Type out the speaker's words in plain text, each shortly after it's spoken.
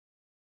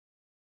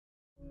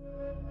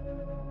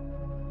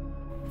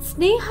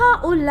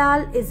Sneha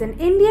Ullal is an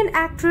Indian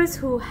actress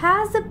who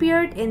has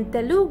appeared in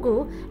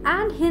Telugu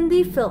and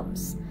Hindi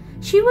films.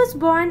 She was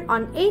born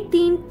on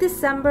 18th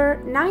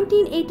December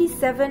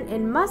 1987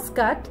 in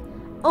Muscat,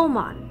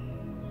 Oman.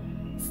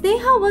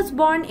 Sneha was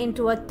born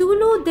into a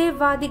Tulu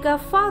Devadiga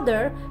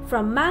father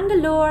from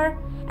Mangalore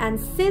and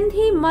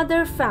Sindhi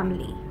mother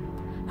family.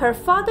 Her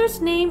father's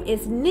name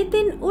is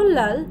Nitin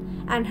Ullal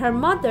and her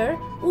mother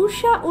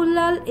Usha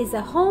Ullal is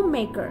a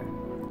homemaker.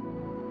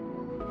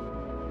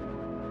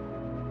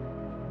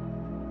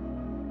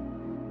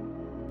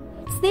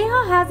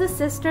 Sneha has a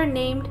sister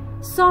named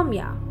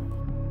Soumya.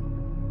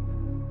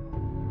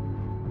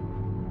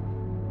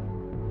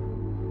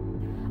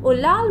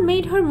 Ullal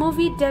made her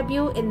movie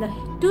debut in the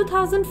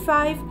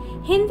 2005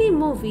 Hindi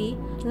movie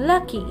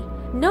Lucky,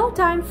 No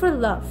Time for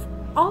Love,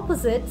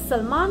 opposite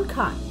Salman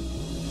Khan.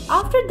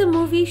 After the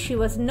movie, she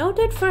was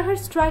noted for her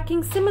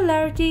striking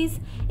similarities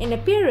in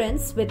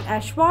appearance with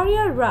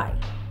Aishwarya Rai.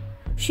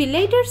 She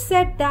later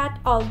said that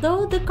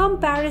although the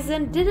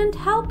comparison didn't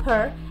help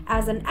her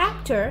as an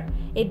actor,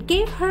 it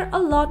gave her a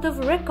lot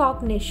of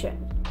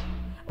recognition.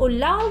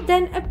 Ullal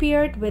then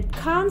appeared with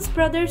Khan's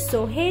brother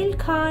Sohail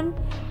Khan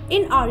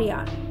in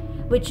Aryan,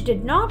 which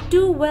did not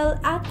do well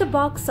at the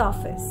box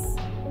office.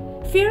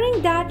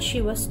 Fearing that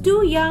she was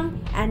too young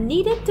and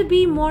needed to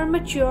be more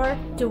mature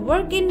to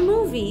work in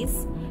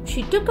movies,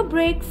 she took a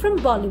break from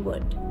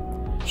Bollywood.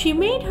 She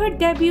made her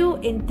debut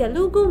in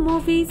Telugu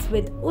movies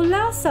with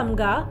Ulla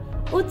Samga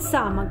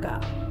Utsamaga,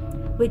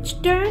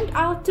 which turned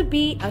out to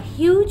be a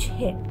huge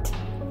hit.